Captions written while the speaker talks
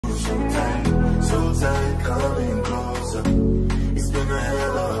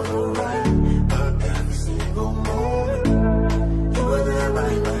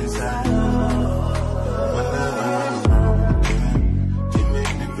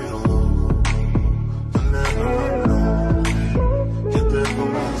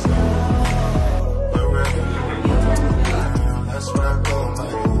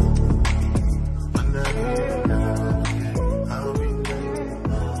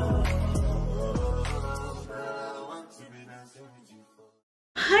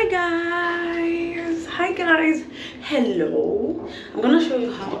guys, hello. I'm gonna show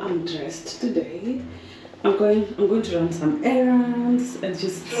you how I'm dressed today. I'm going to run some errands and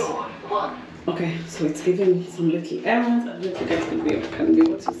just okay, so it's giving some little errands. I don't know if you guys can be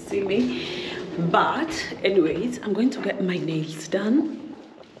able to see me, but anyways, I'm going to get my nails done.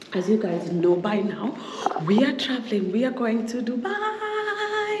 As you guys know by now, we are traveling. We are going to Dubai,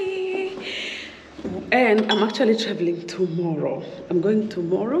 and I'm actually traveling tomorrow. I'm going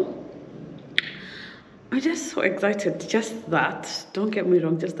tomorrow. I'm just so excited, just that, don't get me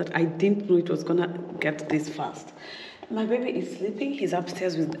wrong, just that I didn't know it was gonna get this fast. My baby is sleeping, he's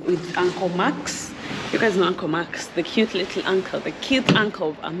upstairs with Uncle Max. You guys know Uncle Max, the cute little uncle, the cute uncle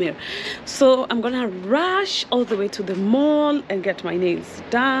of Amir. So I'm gonna rush all the way to the mall and get my nails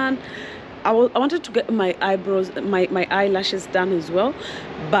done. I wanted to get my eyebrows, my eyelashes done as well,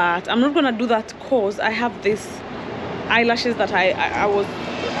 but I'm not gonna do that because I have these eyelashes that I was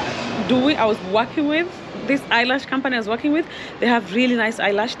working with. This eyelash company I was working with, they have really nice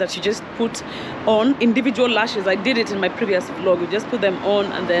eyelash that you just put on, individual lashes. I did it in my previous vlog. You just put them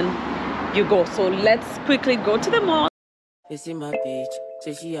on and then you go. So let's quickly go to the mall. You see my bitch,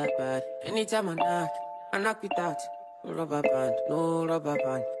 say she had bad. Anytime I knock with that. No rubber band, no rubber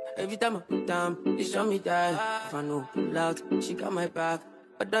band. Every time I put down, they show me that. If I know pull out, she got my back.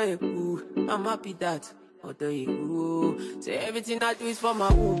 Although you cool, I'm happy that. Although you cool, say everything I do is for my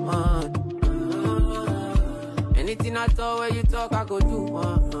woman. Anything I talk, where you talk, I go do.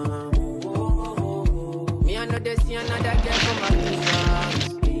 Me, I know they see another girl for my business.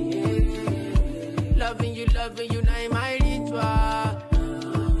 Loving you, now in my ritual.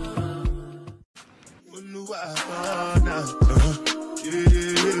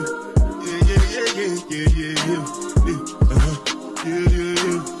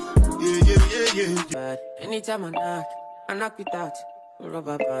 Anytime I knock with that. No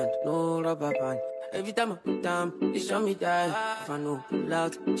rubber band, no rubber band. Every time I put down, they show me that. If I know pull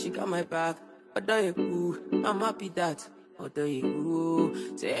out, she got my back. Although you cool, I'm happy that. Although you cool,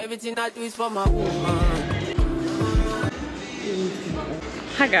 say everything I do is for my woman.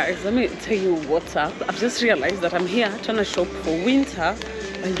 Hi guys, let me tell you what's up. I've just realized that I'm here trying to shop for winter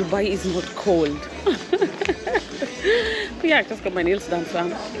and Dubai is not cold. But yeah, I just got my nails done,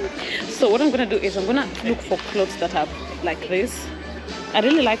 fam. So what I'm gonna do is I'm gonna look for clothes that are like this. I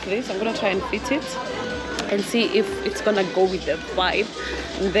really like this. I'm gonna try and fit it and see if it's gonna go with the vibe.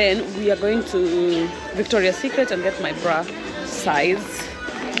 And then we are going to Victoria's Secret and get my bra size.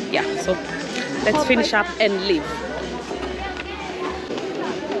 Yeah, so let's finish up and leave.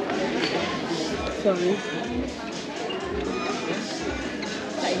 Sorry.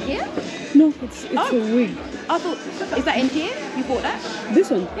 Is that in here? No, it's a wig. I thought, is that in here? You bought that? This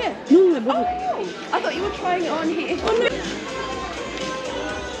one? Yeah. No, I bought it. Oh, I thought you were trying it on here. Oh, no.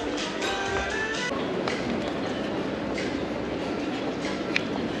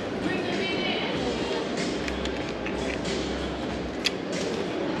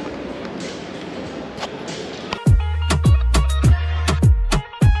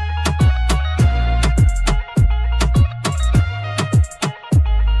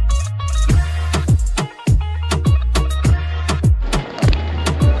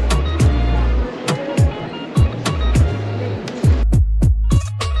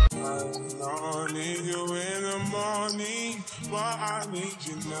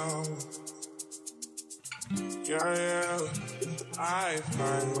 I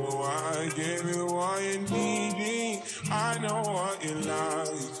find why I gave you what you needing. I know what you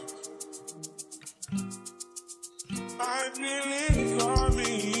like. I feel it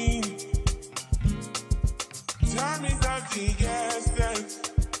coming. Tell me something, yes, that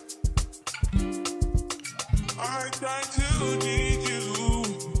I try to need you,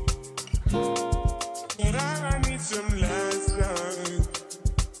 but I need some lessons.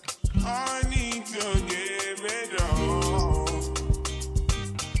 I need to give it all.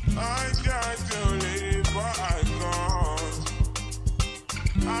 I got to live, but I can't.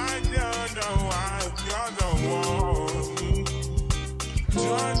 I don't know why you're the one.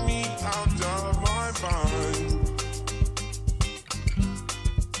 Turn me out of my mind.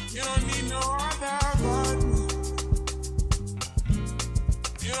 You don't need no other body.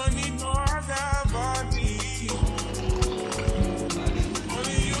 You don't need no other body.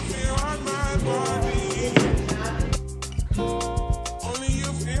 Only you feel on my body. Only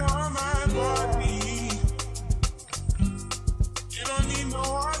you feel on my body. You don't need no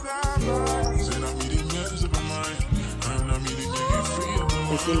other body. Say not me the mess of my mind. I'm not me to get you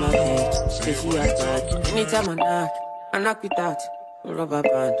free. You see my bitch, say she had bad. Anytime I knock with that. No rubber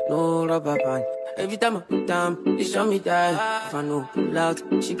band, no rubber band. Every time I put down, they show me that. If I know pull out,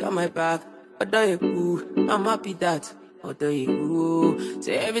 she got my back. Although you cool, I'm happy that. Although you cool,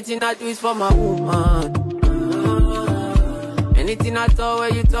 say everything I do is for my woman. Anything I talk,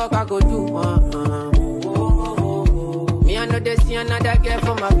 when you talk, I go do. Me, I know they see another girl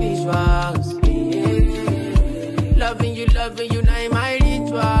for my visuals. Loving you, now in my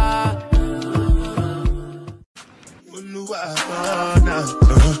ritual.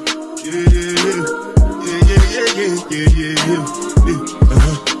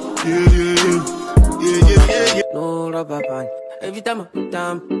 No rubber band. Every time I put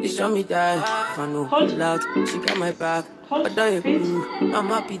down, they show me that. If I know pull out, she got my back. Although you cool, I'm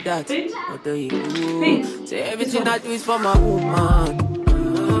happy that. Although you cool, say everything I do is for my woman.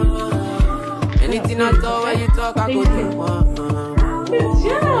 Anything I talk, when you talk, I go do one.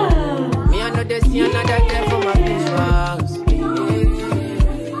 Me, I know they see another girl for my visuals.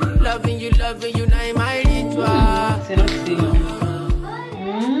 Loving you, now in my ritual.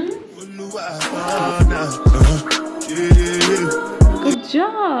 Good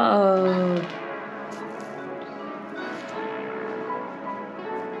job.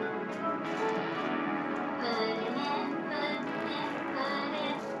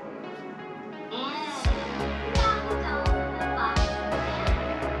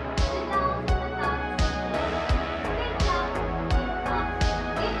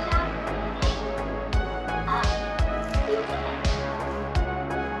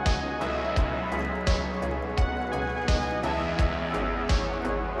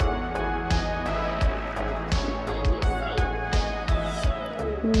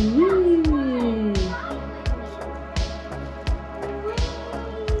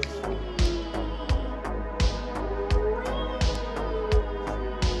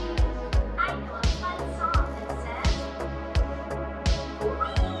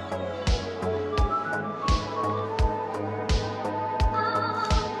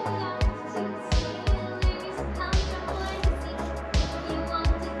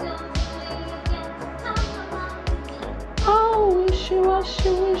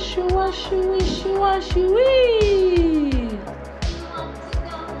 Wishy-washy-washy-washy-washy-wee.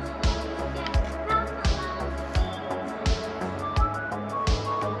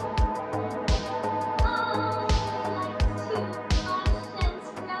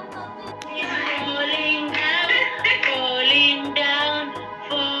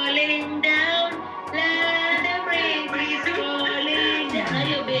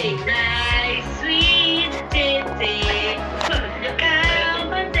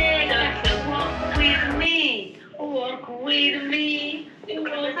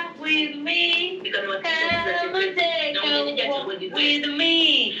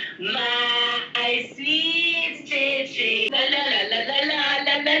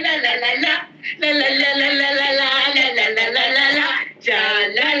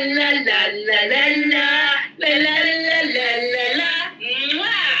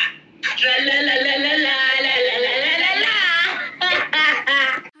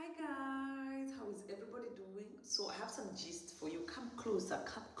 So I have some gist for you. Come closer,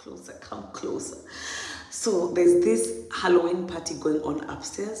 come closer, come closer. So there's this Halloween party going on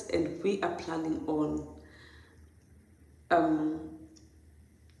upstairs, and we are planning on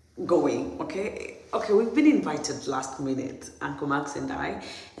going. Okay, we've been invited last minute, Uncle Max and I,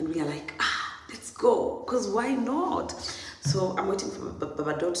 and we are like, let's go, because why not? So I'm waiting for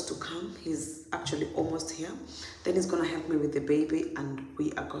Babadot to come. He's actually almost here. Then he's gonna help me with the baby, and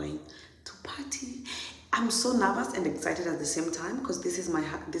we are going to party. I'm so nervous and excited at the same time, because this is my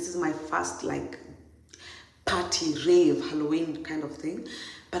first like party, rave, Halloween kind of thing.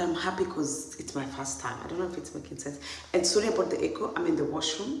 But I'm happy because it's my first time. I don't know if it's making sense. And sorry about the echo. I'm in the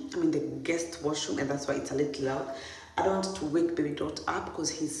washroom. I'm in the guest washroom, and that's why it's a little loud. I don't want to wake Baby Dot up because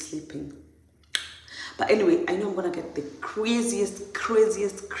he's sleeping. But anyway, I know I'm gonna get the craziest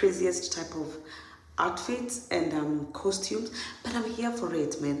type of outfits and costumes, but I'm here for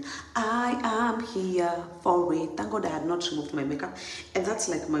it, man. I am here for it. Thank God I had not removed my makeup, and that's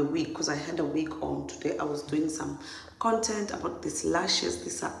like my wig, because I had a wig on today. I was doing some content about these lashes.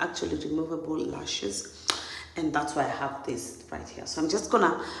 These are actually removable lashes, and that's why I have this right here. So I'm just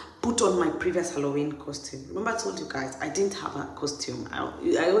gonna put on my previous Halloween costume. Remember I told you guys I didn't have a costume. I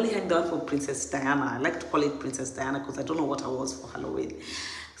only had the one for Princess Diana. I like to call it Princess Diana because I don't know what I was for Halloween.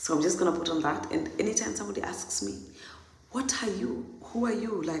 So I'm just gonna put on that, and anytime somebody asks me, what are you? Who are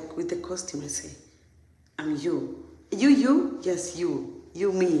you? Like with the costume, I say, I'm you. You? Yes, you.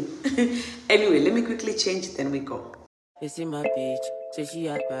 You, me. Anyway, let me quickly change, then we go. You see my bitch, say she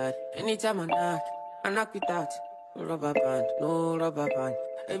act bad. Anytime I knock with that. No rubber band, no rubber band.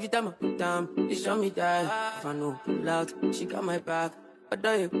 Every time I put down, they show me that. If I know pull out, she got my back.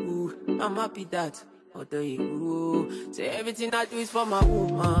 Although you cool, I'm happy that. Although you cool, say everything I do is for my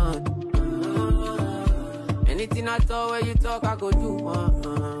woman. Anything I talk, when you talk, I go do.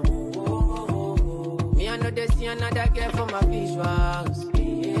 Me, I know they see another girl for my visuals.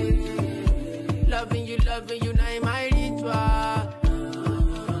 Loving you, now in my ritual.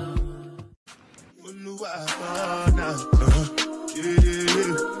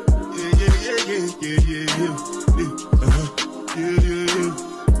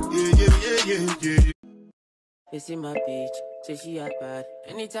 You see my bitch, say she had bad.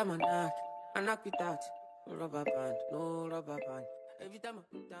 Anytime I knock with that. No rubber band. Every time I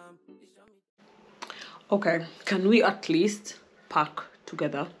put down, they show me. Okay, can we at least pack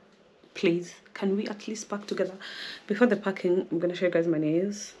together? Please, can we at least pack together? Before the packing, I'm gonna show you guys my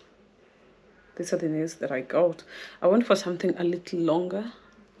nails. These are the nails that I got. I went for something a little longer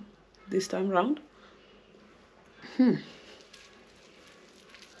this time round.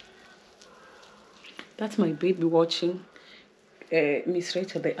 That's my baby watching Miss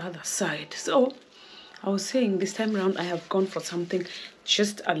Rachel the other side. So I was saying this time around I have gone for something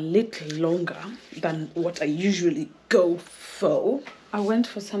just a little longer than what I usually go for. I went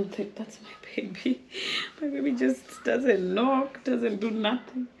for something. That's my baby. My baby just doesn't knock, doesn't do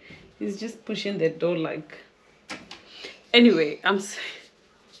nothing. He's just pushing the door like. Anyway,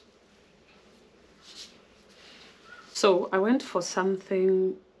 so I went for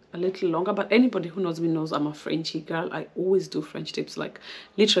something a little longer, but anybody who knows me knows I'm a Frenchy girl. I always do French tips, like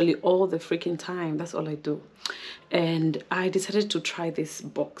literally all the freaking time. That's all I do. And I decided to try this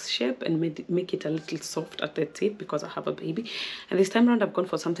box shape and make it a little soft at the tip because I have a baby. And this time around I've gone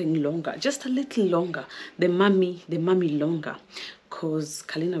for something longer, just a little longer, the mummy longer, because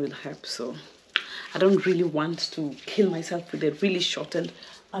Kalina will help. So I don't really want to kill myself with a really short and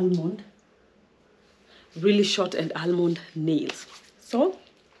almond nails. So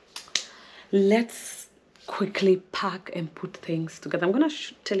let's quickly pack and put things together. I'm gonna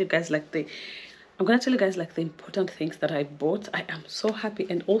tell you guys like the important things that I bought. I am so happy,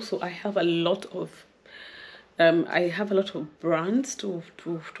 and also I have a lot of brands to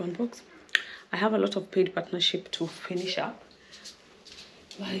unbox. I have a lot of paid partnership to finish up.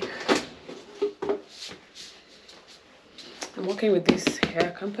 Like I'm working with this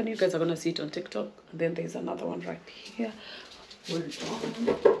hair company. You guys are gonna see it on TikTok. And then there's another one right here. Hold on.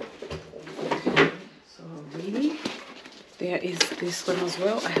 So really, there is this one as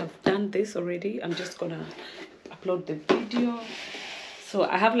well. I have done this already. I'm just gonna upload the video. So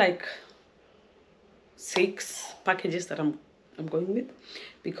I have like 6 packages that I'm going with,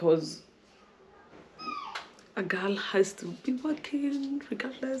 because a girl has to be working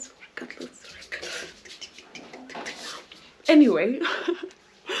regardless. Anyway,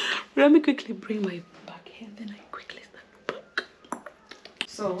 let me quickly bring my bag here, then I quickly start.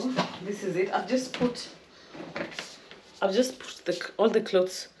 So this is it. I've just put all the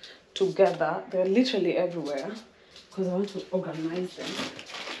clothes together. They're literally everywhere because I want to organize them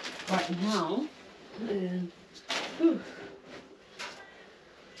right now.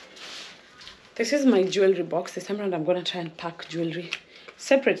 This is my jewelry box. This time around I'm gonna try and pack jewelry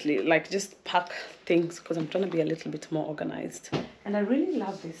separately, like just pack things, because I'm trying to be a little bit more organized. And I really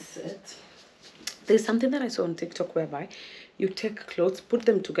love this set. There's something that I saw on TikTok whereby you take clothes, put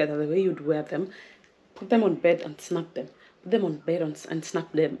them together the way you'd wear them, put them on bed and snap them, put them on bed and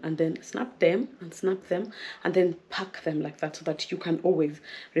snap them, and then snap them and snap them, and then pack them like that so that you can always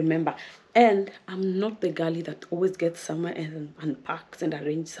remember. And I'm not the girlie that always gets somewhere and unpacks and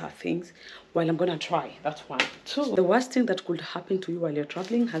arranges her things. While I'm gonna try that one. So the worst thing that could happen to you while you're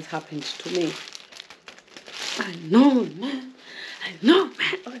traveling has happened to me. I know, man.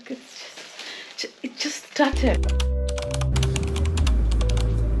 Like it just started.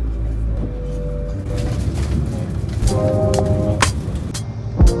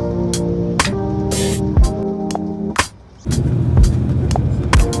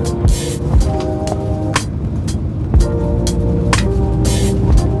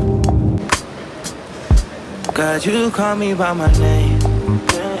 God, you call me by my name.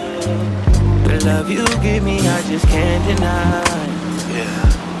 The love you give me, I just can't deny.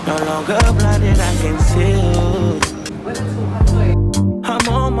 No longer blinded, I can see you. I'm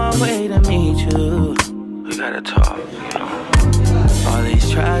on my way to meet you. We gotta talk, you know. All these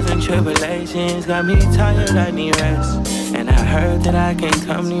trials and tribulations got me tired, I need rest. And I heard that I can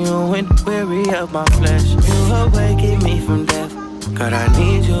come to you when weary of my flesh. You awaken me from death, God, I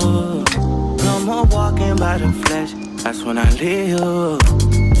need you. No more walking by the flesh, that's when I leave you.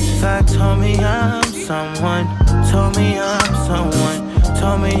 God told me I'm someone, told me I'm someone,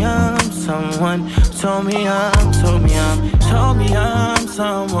 told me I'm someone. someone. Told me I'm someone. Told me I'm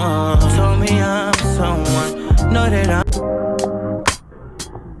someone. Know that I'm.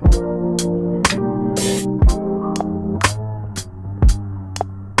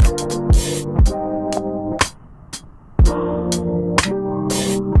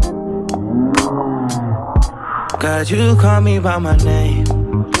 God, you call me by my name.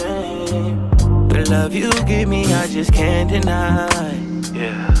 The love you give me, I just can't deny.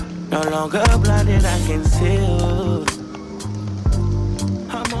 Yeah. No longer blinded, I can see you.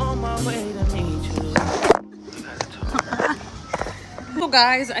 I'm on my way to meet you. So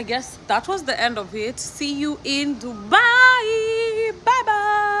guys, I guess that was the end of it. See you in Dubai. Bye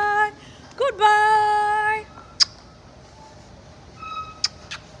bye. Goodbye.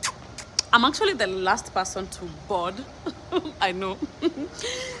 I'm actually the last person to board. I know.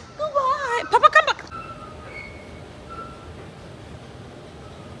 Goodbye. Papa, come back.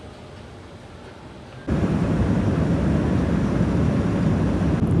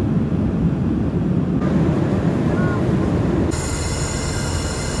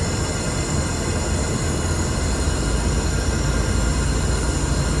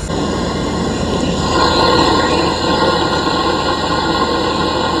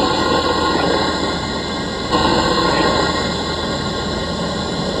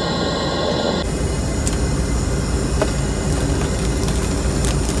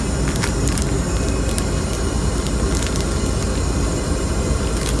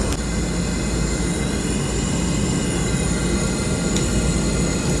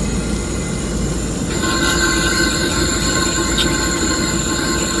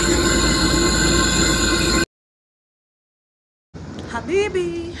 Habibi,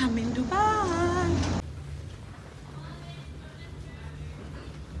 I'm in Dubai.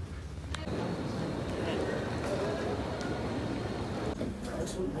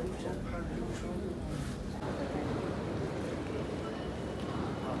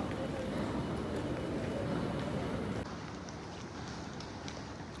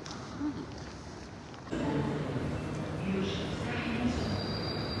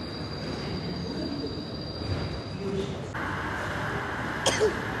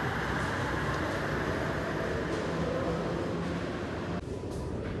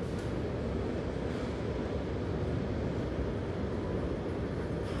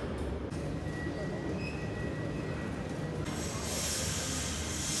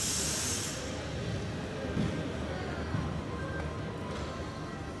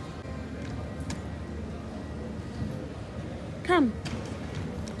 Come.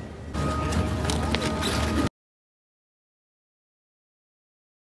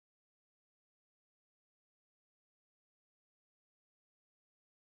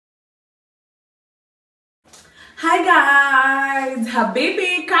 Hi guys,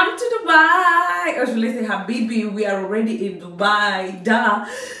 Habibi, come to Dubai. Or should I say Habibi, we are already in Dubai, duh.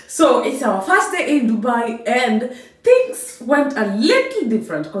 So it's our first day in Dubai and things went a little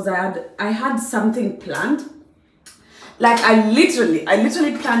different because I had something planned. Like I literally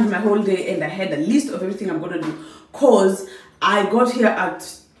planned my whole day and I had a list of everything I'm gonna do because I got here at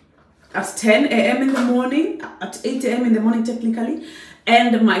 10 a.m. in the morning, at 8 a.m. in the morning technically,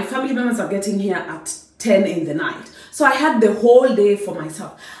 and my family members are getting here at 10 in the night. So I had the whole day for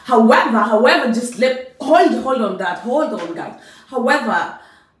myself. However, just hold on guys. However,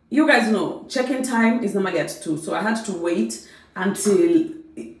 you guys know check-in time is normally at 2, so I had to wait until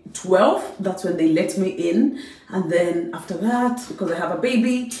 12. That's when they let me in, and then after that, because I have a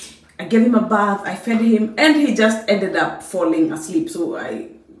baby, I gave him a bath, I fed him, and he just ended up falling asleep, so I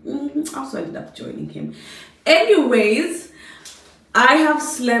also ended up joining him. Anyways, I have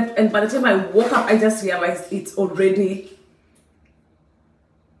slept, and by the time I woke up, I just realized it's already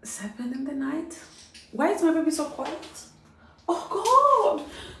 7 in the night. Why is my baby so quiet? Oh God,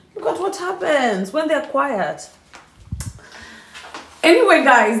 look at what happens when they're quiet. Anyway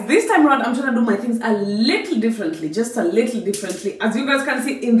guys, this time around I'm trying to do my things a little differently, just a little differently. As you guys can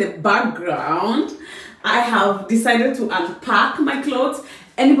see in the background, I have decided to unpack my clothes.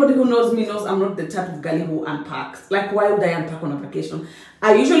 Anybody who knows me knows I'm not the type of girl who unpacks. Like, why would I unpack on a vacation?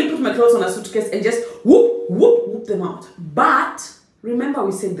 I usually put my clothes on a suitcase and just whoop them out. But remember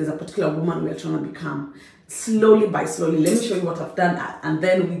we said there's a particular woman we're trying to become. Slowly by slowly. Let me show you what I've done and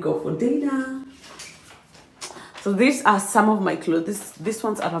then we go for dinner. So these are some of my clothes. These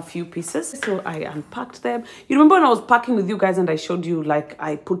ones are a few pieces. So I unpacked them. You remember when I was packing with you guys and I showed you like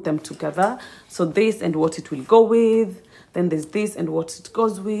I put them together. So this and what it will go with. Then there's this and what it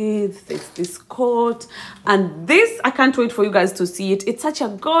goes with. There's this coat. And this, I can't wait for you guys to see it. It's such a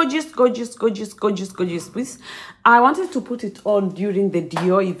gorgeous piece. I wanted to put it on during the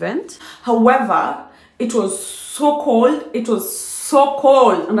Dior event. However, it was so cold. It was so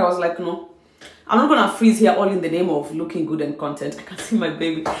cold. And I was like, no, I'm not gonna freeze here all in the name of looking good and content. I can see my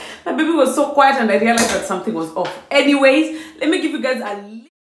baby. My baby was so quiet and I realized that something was off. Anyways, let me give you guys a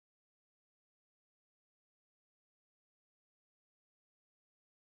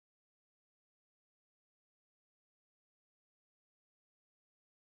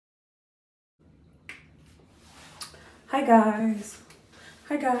Hi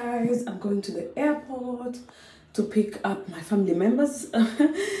guys, I'm going to the airport to pick up my family members.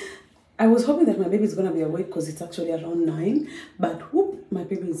 I was hoping that my baby is gonna be awake because it's actually around 9, but whoop, my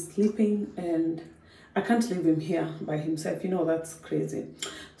baby is sleeping and I can't leave him here by himself. You know, that's crazy.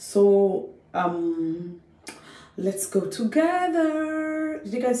 So let's go together.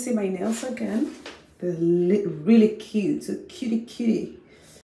 Did you guys see my nails again? They're really cute. So cutie.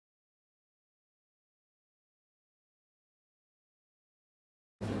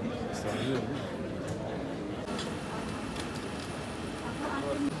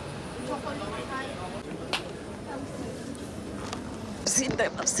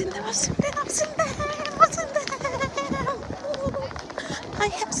 I've seen them. I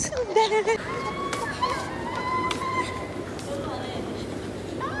have seen them.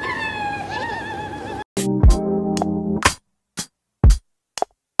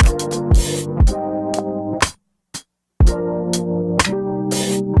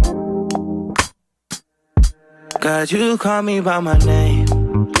 God, you call me by my name.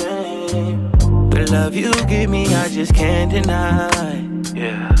 The love you give me, I just can't deny.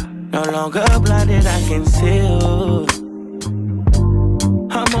 Yeah. No longer blinded, I can see you.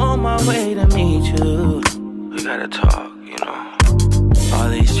 I'm on my way to meet you. We gotta talk, you know. All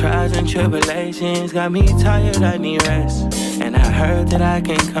these trials and tribulations got me tired, I need rest. And I heard that I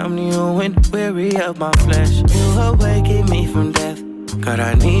can come to you when weary of my flesh. You awaken me from death, God,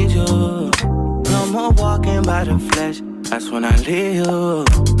 I need you. No more walking by the flesh, that's when I leave you.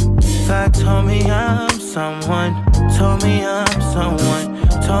 God told me I'm someone, told me I'm someone,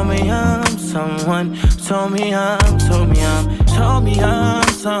 told me I'm someone, told me I'm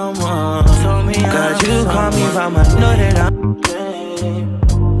someone, told me God, you call me by my name. Know that I'm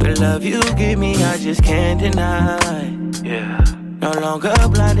the love you give me, I just can't deny. Yeah. No longer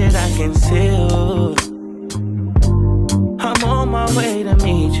blinded, I can see you. I'm on my way to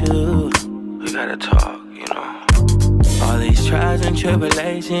meet you. We gotta talk, you know. All these trials and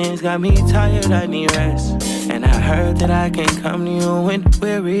tribulations got me tired, I need rest. And I heard that I can come to you when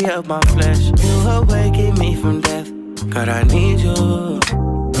weary of my flesh. You awaken me from death, God, I need you.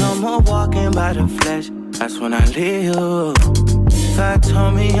 No more walking by the flesh, that's when I leave you. God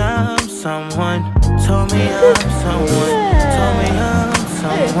told me I'm someone, told me I'm someone, told me I'm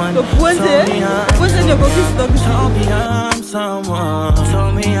someone, told me I'm someone, told me I'm someone,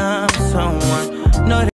 told me I'm someone. No.